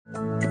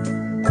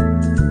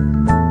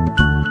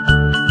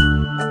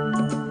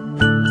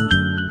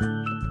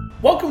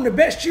Welcome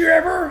to Best Year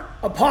Ever,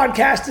 a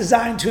podcast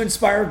designed to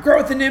inspire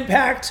growth and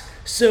impact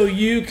so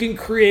you can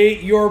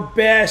create your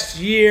best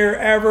year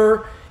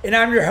ever. And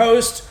I'm your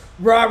host,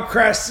 Rob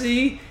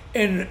Cressy,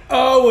 and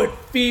it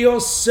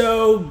feels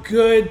so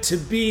good to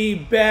be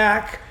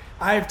back.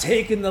 I've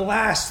taken the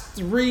last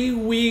 3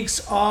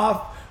 weeks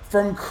off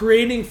from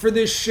creating for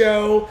this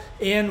show,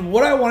 and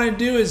what I want to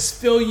do is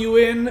fill you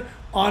in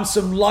on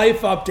some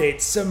life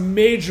updates, some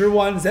major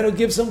ones that'll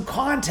give some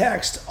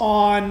context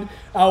on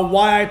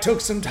why I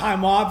took some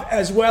time off,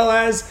 as well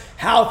as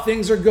how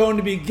things are going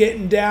to be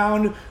getting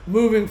down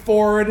moving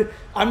forward.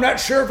 I'm not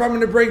sure if I'm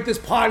going to break this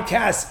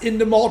podcast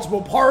into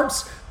multiple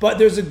parts, but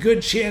there's a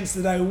good chance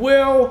that I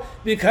will,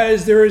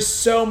 because there is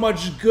so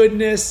much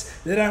goodness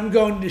that I'm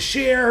going to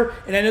share,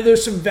 and I know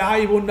there's some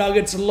valuable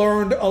nuggets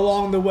learned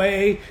along the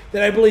way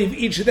that I believe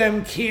each of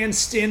them can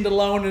stand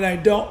alone, and I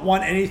don't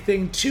want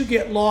anything to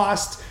get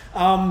lost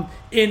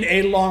in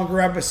a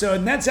longer episode.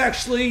 And that's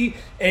actually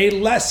a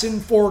lesson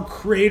for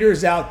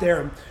creators out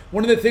there.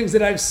 One of the things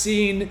that I've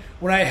seen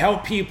when I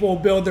help people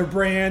build their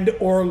brand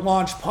or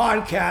launch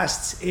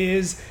podcasts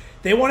is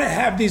they want to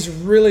have these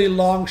really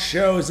long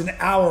shows, an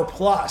hour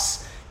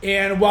plus.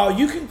 And while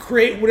you can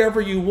create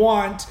whatever you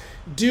want,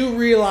 do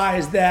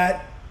realize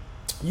that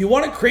you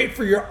want to create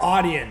for your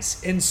audience.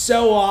 And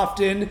so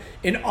often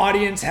an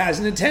audience has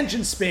an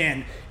attention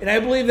span. And I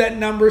believe that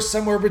number is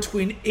somewhere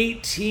between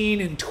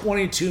 18 and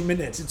 22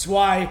 minutes. It's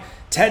why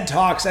TED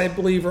Talks, I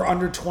believe, are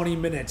under 20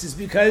 minutes. It's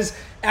because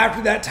after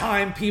that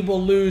time,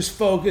 people lose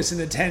focus and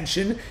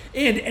attention.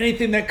 And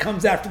anything that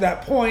comes after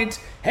that point,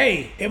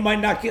 hey, it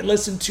might not get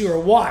listened to or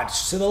watched.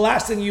 So the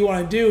last thing you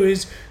want to do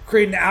is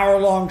create an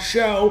hour-long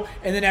show,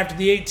 and then after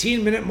the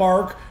 18-minute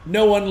mark,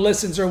 no one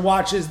listens or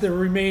watches the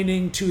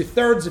remaining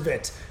 2/3 of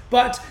it.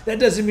 But that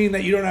doesn't mean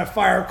that you don't have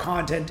fire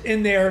content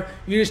in there.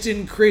 You just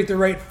didn't create the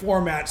right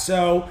format.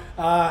 So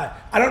I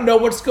don't know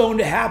what's going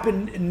to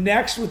happen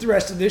next with the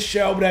rest of this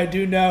show, but I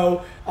do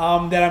know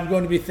that I'm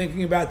going to be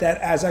thinking about that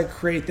as I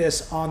create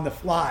this on the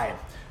fly.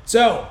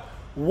 So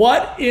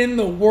what in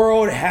the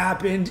world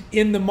happened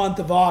in the month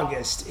of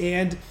August?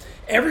 And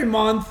every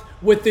month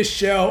with this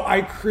show,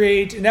 I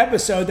create an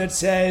episode that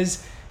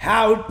says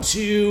how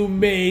to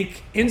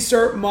make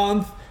insert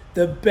month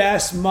the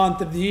best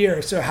month of the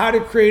year. So how to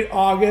create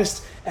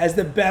August as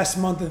the best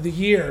month of the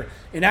year.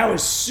 And I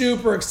was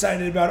super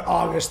excited about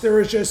August. There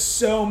was just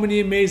so many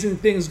amazing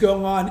things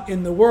going on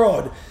in the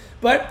world.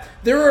 But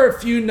there are a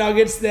few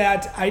nuggets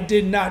that I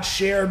did not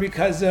share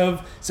because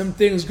of some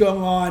things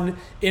going on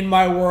in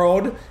my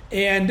world.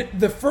 And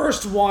the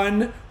first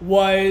one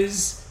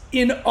was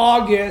in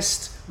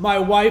August, my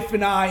wife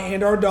and I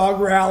and our dog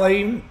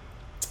Rally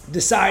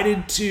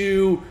decided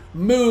to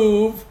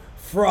move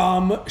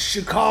from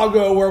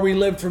Chicago, where we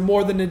lived for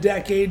more than a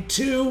decade,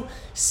 to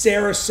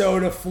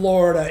Sarasota,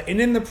 Florida.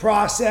 And in the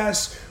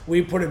process,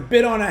 we put a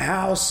bid on a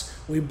house,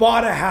 we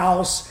bought a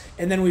house,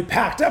 and then we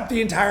packed up the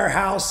entire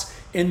house,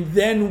 and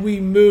then we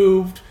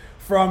moved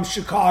from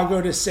Chicago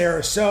to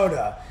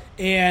Sarasota.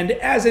 And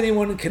as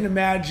anyone can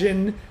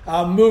imagine,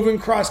 moving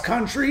cross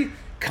country,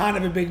 kind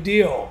of a big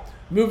deal.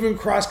 Moving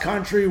cross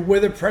country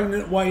with a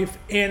pregnant wife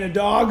and a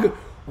dog,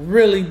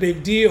 really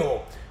big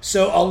deal.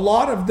 So a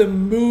lot of the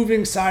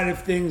moving side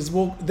of things,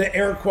 the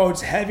air quotes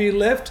heavy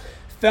lift,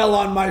 fell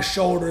on my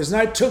shoulders. And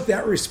I took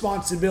that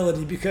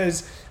responsibility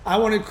because I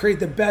want to create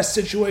the best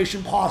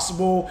situation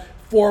possible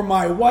for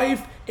my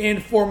wife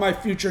and for my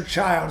future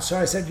child. So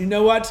I said, you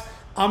know what?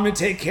 I'm going to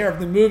take care of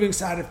the moving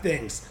side of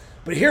things.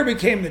 But here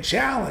became the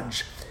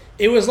challenge.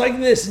 It was like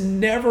this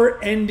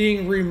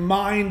never-ending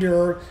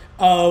reminder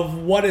of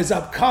what is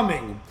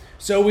upcoming.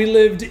 So we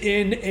lived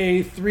in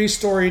a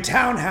 3-story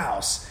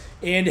townhouse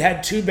and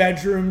had 2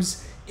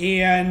 bedrooms,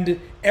 and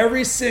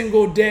every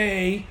single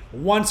day,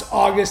 once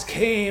August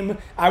came,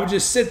 I would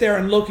just sit there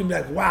and look and be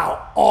like,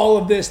 wow, all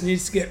of this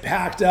needs to get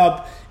packed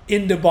up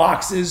into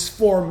boxes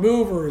for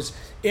movers.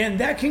 And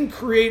that can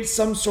create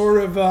some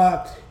sort of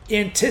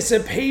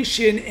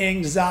anticipation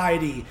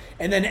anxiety.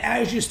 And then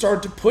as you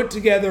start to put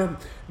together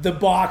the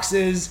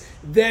boxes,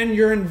 then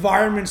your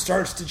environment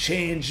starts to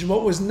change. And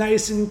what was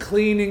nice and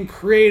clean and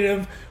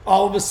creative,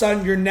 all of a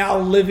sudden you're now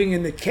living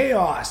in the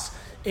chaos.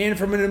 And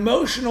from an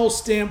emotional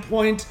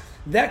standpoint,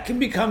 that can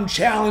become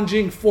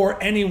challenging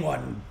for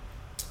anyone.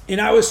 And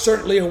I was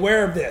certainly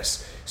aware of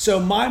this. So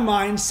my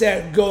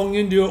mindset going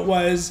into it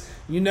was,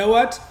 you know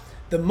what?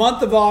 The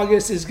month of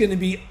August is going to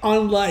be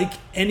unlike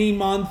any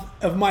month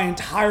of my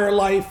entire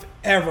life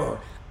ever.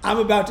 I'm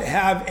about to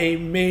have a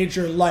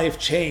major life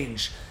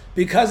change.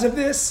 Because of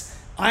this,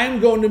 I am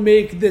going to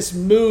make this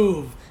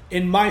move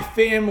in my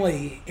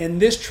family, in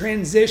this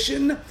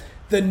transition,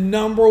 the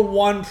number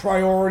one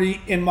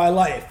priority in my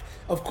life.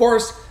 Of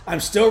course, I'm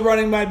still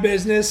running my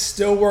business,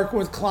 still working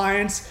with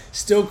clients,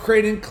 still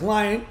creating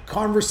client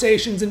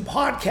conversations and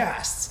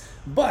podcasts.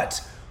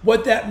 But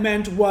what that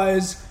meant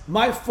was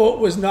my foot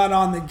was not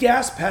on the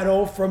gas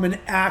pedal from an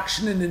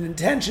action and an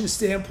intention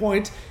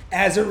standpoint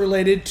as it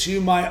related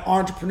to my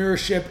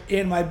entrepreneurship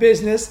and my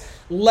business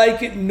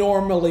like it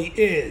normally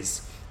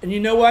is. And you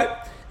know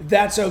what?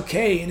 that's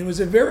okay. And it was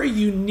a very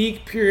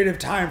unique period of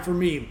time for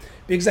me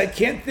because I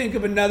can't think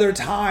of another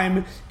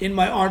time in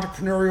my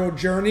entrepreneurial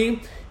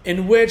journey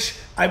in which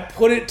I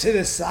put it to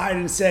the side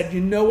and said,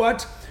 you know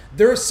what?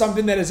 There's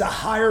something that is a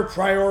higher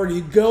priority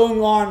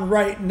going on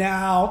right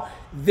now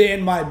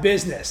than my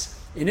business.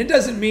 And it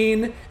doesn't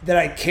mean that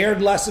I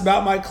cared less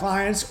about my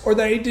clients or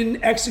that I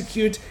didn't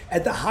execute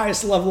at the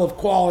highest level of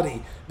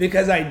quality,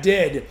 because I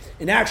did.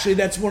 And actually,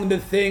 that's one of the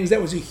things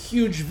that was a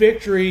huge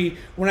victory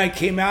when I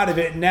came out of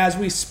it. And as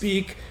we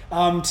speak,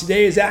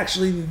 today is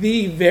actually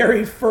the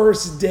very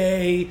first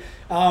day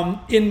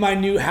in my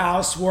new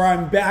house where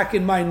I'm back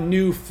in my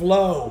new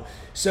flow.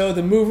 So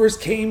the movers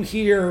came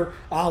here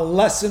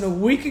less than a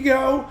week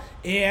ago,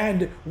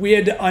 and we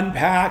had to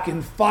unpack,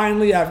 and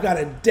finally I've got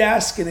a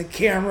desk and a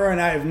camera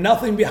and I have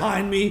nothing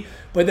behind me,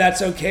 but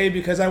that's okay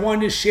because I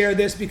wanted to share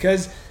this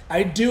because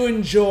I do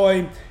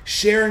enjoy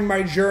sharing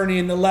my journey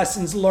and the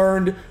lessons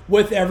learned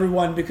with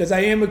everyone, because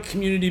I am a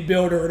community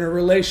builder and a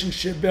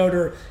relationship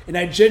builder, and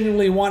I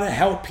genuinely want to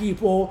help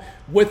people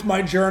with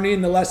my journey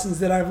and the lessons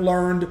that I've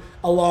learned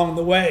along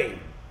the way.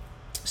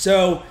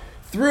 So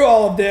through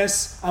all of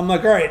this, I'm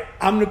like, all right,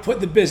 I'm going to put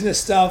the business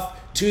stuff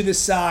to the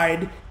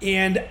side.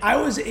 And I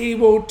was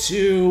able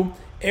to,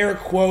 air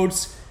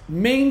quotes,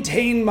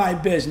 maintain my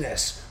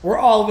business, where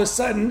all of a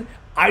sudden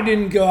I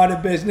didn't go out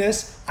of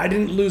business. I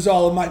didn't lose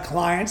all of my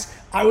clients.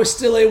 I was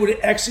still able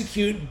to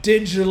execute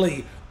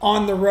digitally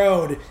on the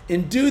road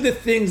and do the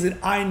things that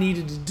I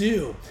needed to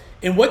do.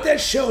 And what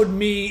that showed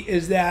me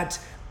is that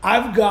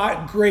I've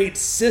got great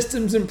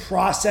systems and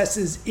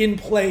processes in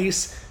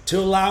place to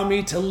allow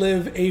me to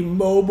live a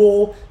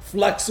mobile,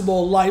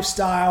 flexible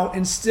lifestyle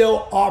and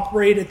still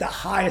operate at the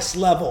highest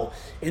level.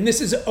 And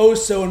this is oh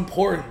so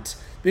important,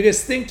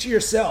 because think to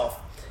yourself,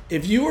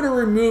 if you were to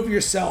remove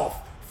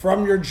yourself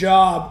from your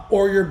job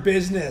or your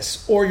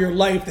business or your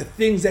life, the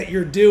things that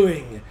you're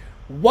doing,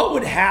 what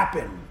would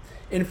happen?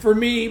 And for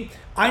me,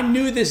 I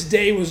knew this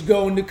day was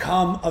going to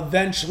come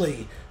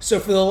eventually. So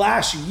for the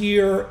last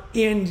year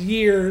and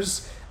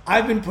years,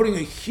 I've been putting a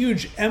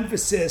huge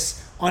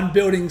emphasis on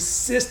building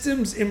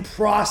systems and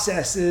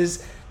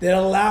processes that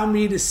allow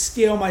me to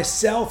scale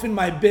myself and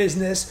my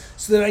business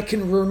so that I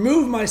can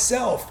remove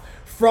myself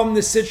from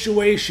the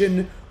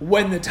situation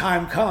when the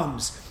time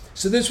comes.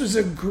 So this was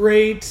a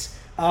great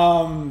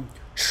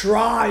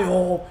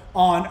trial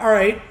on, all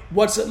right,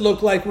 what's it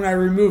look like when I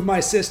remove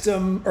my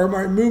system or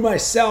remove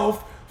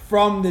myself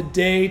from the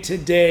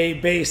day-to-day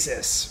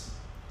basis.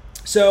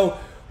 So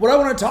what I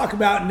want to talk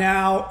about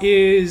now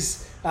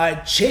is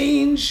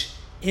change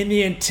in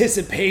the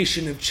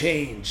anticipation of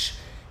change.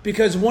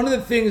 Because one of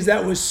the things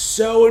that was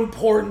so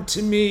important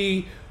to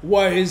me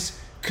was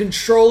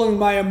controlling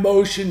my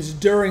emotions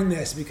during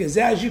this. Because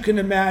as you can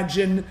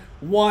imagine,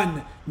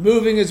 one,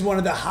 moving is one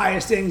of the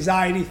highest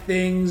anxiety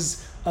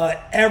things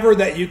ever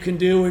that you can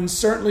do, and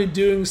certainly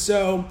doing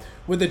so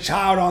with a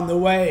child on the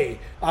way.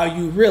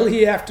 You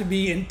really have to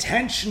be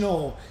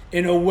intentional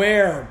and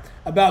aware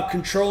about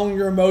controlling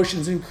your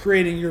emotions and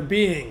creating your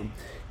being.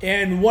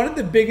 And one of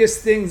the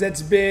biggest things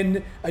that's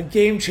been a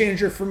game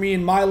changer for me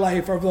in my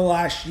life over the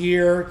last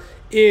year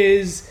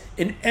is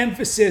an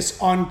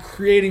emphasis on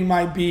creating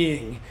my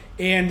being.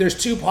 And there's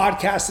two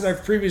podcasts that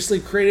I've previously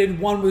created,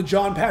 one with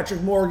John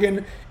Patrick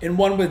Morgan and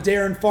one with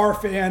Darren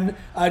Farfan,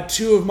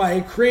 two of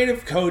my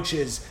creative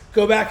coaches.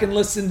 Go back and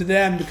listen to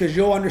them because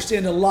you'll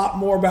understand a lot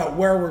more about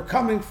where we're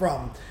coming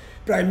from.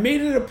 But I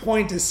made it a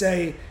point to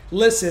say,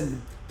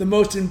 listen, the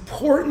most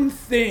important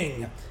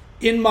thing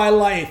in my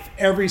life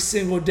every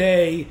single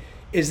day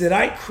is that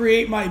I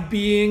create my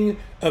being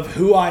of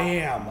who I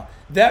am.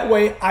 That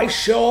way I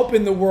show up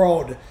in the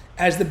world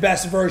as the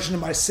best version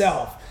of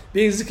myself,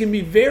 because it can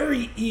be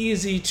very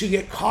easy to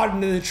get caught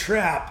into the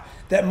trap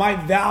that my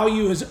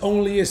value is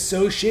only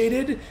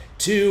associated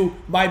to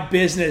my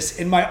business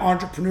and my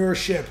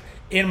entrepreneurship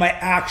and my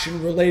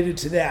action related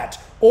to that,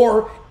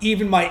 or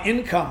even my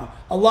income.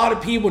 A lot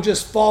of people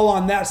just fall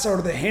on that sort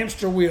of the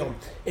hamster wheel.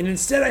 And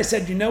instead I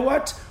said, you know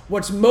what?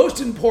 What's most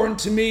important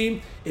to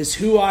me is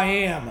who I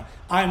am.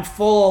 I'm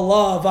full of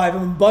love.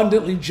 I'm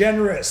abundantly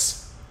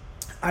generous.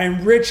 I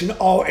am rich in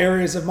all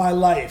areas of my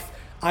life.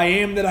 I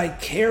am that I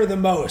care the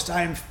most.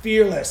 I am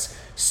fearless.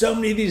 So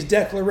many of these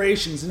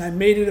declarations, and I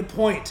made it a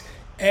point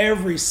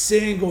every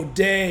single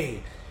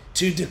day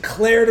to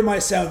declare to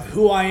myself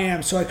who I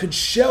am so I could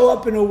show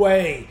up in a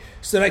way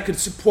so that I could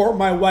support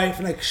my wife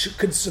and I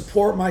could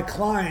support my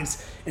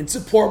clients and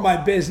support my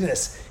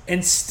business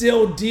and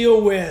still deal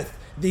with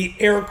the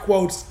air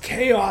quotes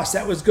chaos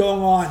that was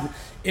going on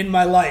in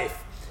my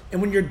life.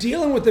 And when you're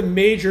dealing with a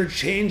major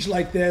change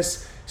like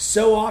this,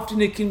 so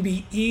often it can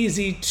be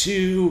easy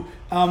to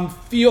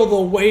feel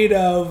the weight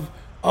of,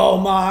 oh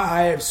my,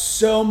 I have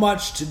so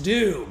much to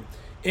do.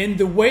 And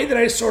the way that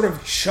I sort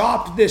of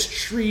chopped this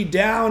tree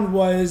down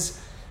was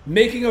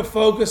making a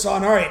focus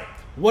on, all right,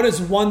 what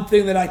is one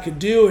thing that I could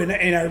do? And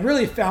I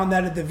really found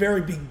that at the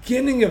very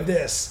beginning of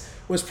this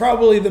was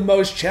probably the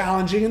most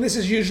challenging. And this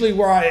is usually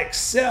where I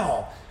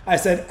excel. I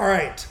said, all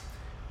right,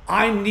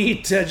 I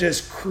need to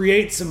just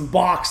create some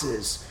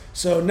boxes.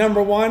 So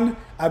number one,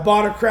 I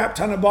bought a crap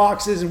ton of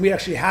boxes, and we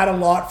actually had a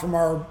lot from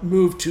our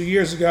move 2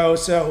 years ago.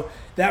 So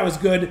that was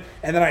good.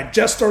 And then I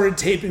just started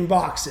taping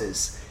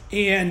boxes.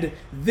 And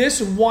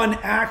this one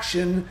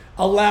action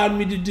allowed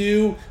me to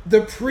do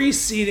the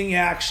preceding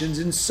actions.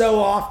 And so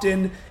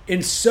often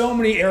in so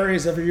many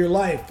areas of your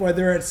life,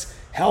 whether it's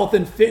health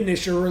and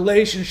fitness or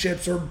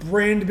relationships or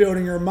brand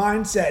building or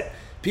mindset,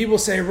 people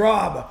say,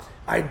 Rob,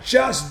 I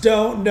just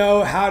don't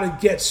know how to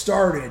get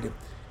started.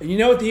 And you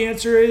know what the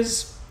answer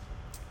is?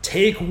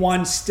 Take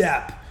one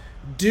step.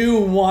 Do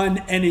one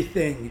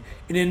anything.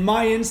 And in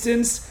my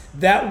instance,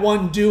 that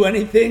one do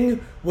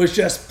anything was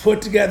just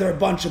put together a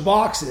bunch of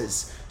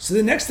boxes. So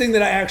the next thing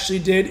that I actually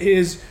did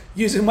is,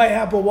 using my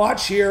Apple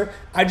Watch here,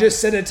 I just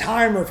set a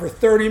timer for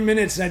 30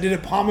 minutes and I did a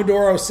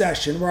Pomodoro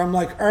session where I'm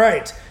like, all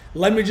right,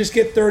 let me just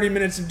get 30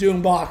 minutes of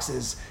doing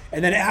boxes.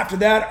 And then after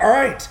that, all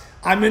right,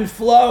 I'm in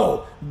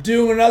flow,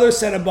 doing another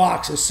set of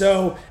boxes.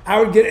 So I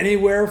would get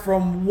anywhere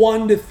from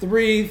 1 to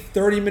 3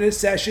 30-minute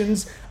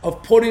sessions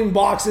of putting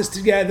boxes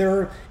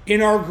together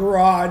in our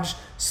garage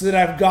so that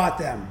I've got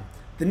them.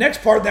 The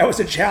next part that was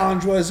a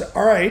challenge was,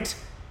 all right,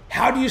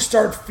 how do you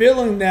start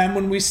filling them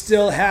when we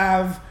still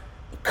have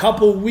a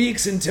couple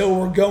weeks until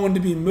we're going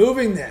to be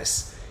moving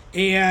this?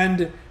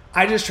 And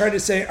I just tried to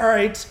say, all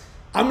right,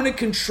 I'm going to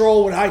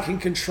control what I can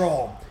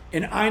control.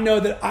 And I know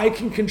that I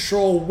can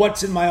control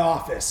what's in my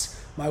office.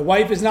 My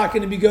wife is not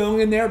going to be going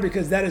in there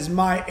because that is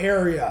my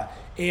area.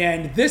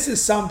 And this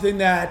is something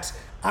that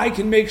I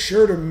can make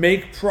sure to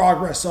make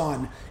progress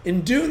on.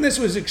 And doing this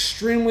was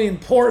extremely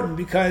important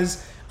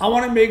because I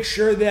want to make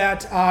sure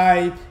that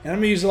and I'm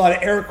going to use a lot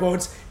of air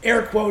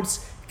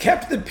quotes,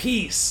 kept the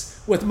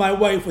peace with my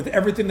wife with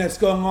everything that's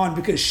going on,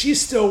 because she's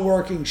still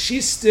working.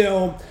 She's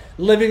still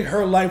living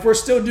her life. We're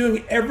still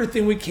doing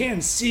everything we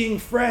can, seeing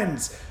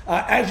friends.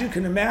 As you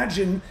can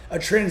imagine, a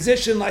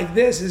transition like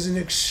this is an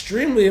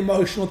extremely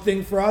emotional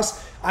thing for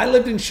us. I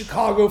lived in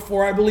Chicago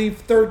for, I believe,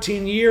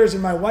 13 years,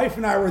 and my wife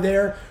and I were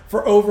there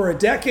for over a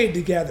decade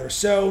together.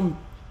 So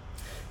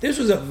this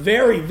was a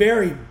very,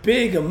 very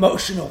big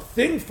emotional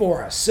thing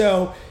for us.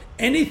 So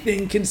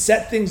anything can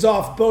set things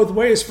off both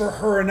ways for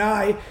her and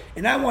I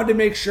wanted to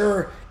make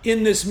sure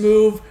in this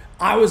move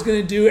I was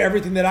going to do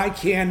everything that I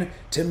can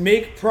to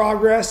make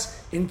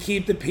progress and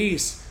keep the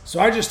peace. So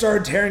I just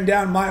started tearing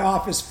down my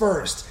office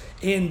first.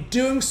 And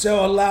doing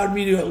so allowed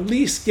me to at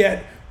least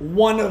get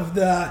one of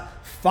the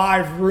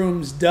 5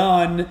 rooms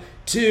done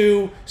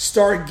to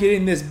start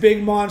getting this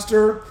big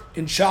monster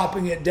and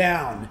chopping it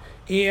down.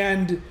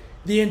 And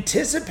the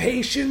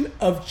anticipation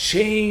of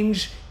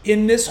change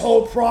in this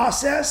whole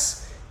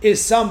process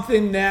is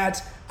something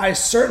that I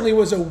certainly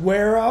was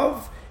aware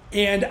of,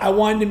 and I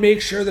wanted to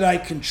make sure that I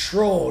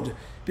controlled,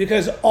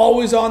 because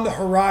always on the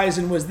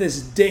horizon was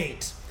this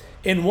date.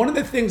 And one of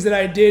the things that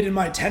I did in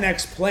my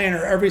 10X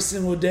planner every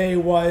single day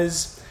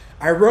was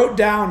I wrote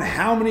down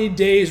how many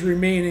days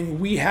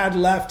remaining we had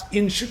left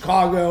in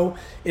Chicago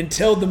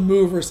until the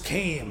movers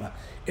came.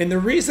 And the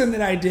reason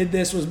that I did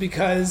this was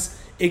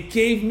because it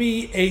gave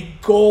me a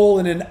goal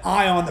and an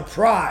eye on the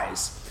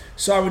prize.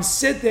 So I would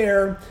sit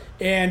there,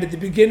 and at the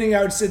beginning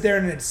I would sit there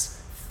and it's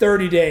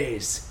 30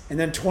 days, and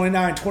then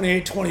 29,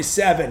 28,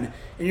 27.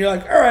 And you're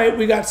like, all right,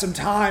 we got some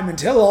time,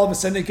 until all of a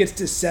sudden it gets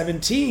to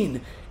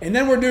 17. And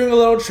then we're doing a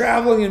little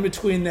traveling in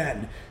between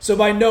then. So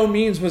by no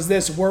means was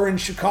this, we're in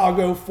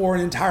Chicago for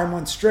an entire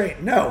month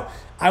straight. No,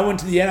 I went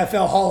to the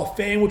NFL Hall of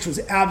Fame, which was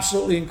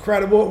absolutely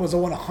incredible. It was a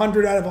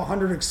 100 out of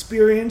 100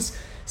 experience,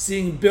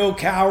 seeing Bill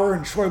Cowher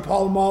and Troy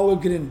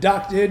Polamalu get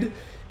inducted.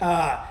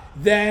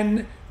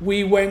 Then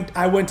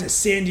I went to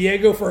San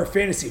Diego for a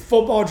fantasy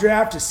football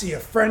draft to see a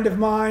friend of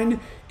mine,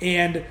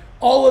 and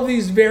all of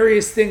these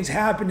various things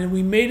happened, and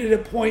we made it a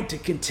point to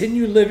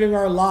continue living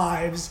our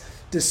lives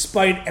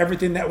despite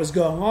everything that was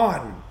going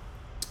on.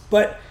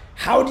 But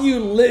how do you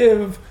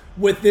live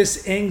with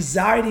this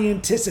anxiety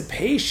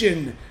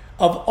anticipation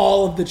of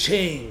all of the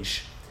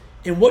change?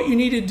 And what you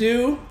need to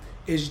do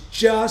is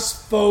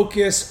just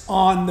focus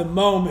on the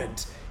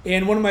moment.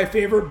 And one of my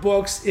favorite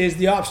books is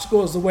The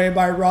Obstacle is the Way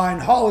by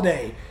Ryan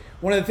Holiday.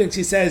 One of the things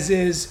he says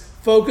is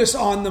focus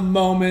on the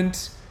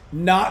moment,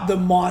 not the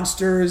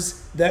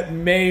monsters that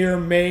may or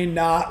may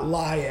not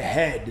lie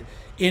ahead.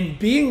 In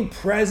being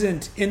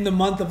present in the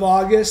month of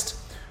August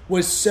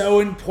was so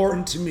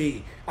important to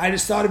me. I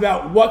just thought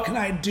about what can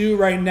I do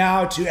right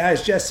now to,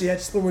 as Jesse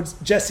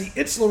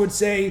Itzler would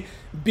say,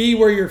 be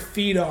where your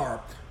feet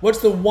are. What's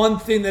the one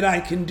thing that I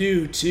can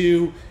do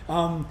to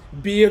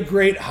be a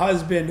great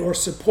husband, or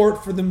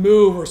support for the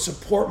move, or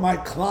support my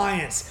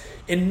clients,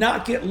 and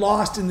not get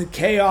lost in the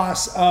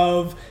chaos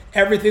of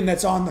everything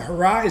that's on the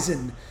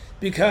horizon?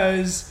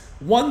 Because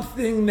one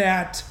thing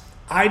that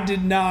I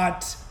did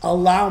not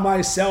allow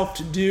myself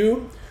to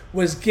do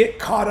was get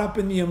caught up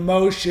in the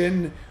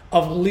emotion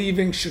of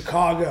leaving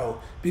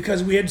Chicago,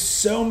 because we had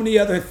so many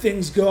other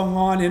things going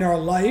on in our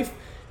life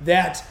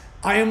that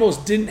I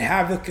almost didn't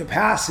have the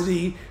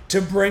capacity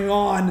to bring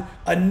on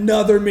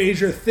another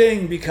major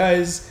thing,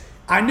 because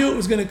I knew it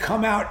was going to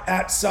come out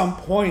at some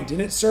point, and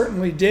it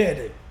certainly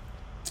did.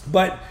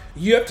 But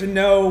you have to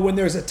know when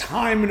there's a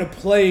time and a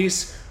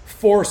place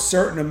for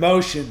certain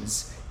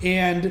emotions.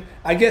 And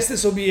I guess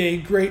this will be a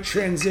great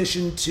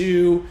transition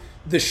to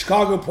the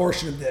Chicago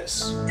portion of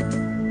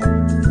this.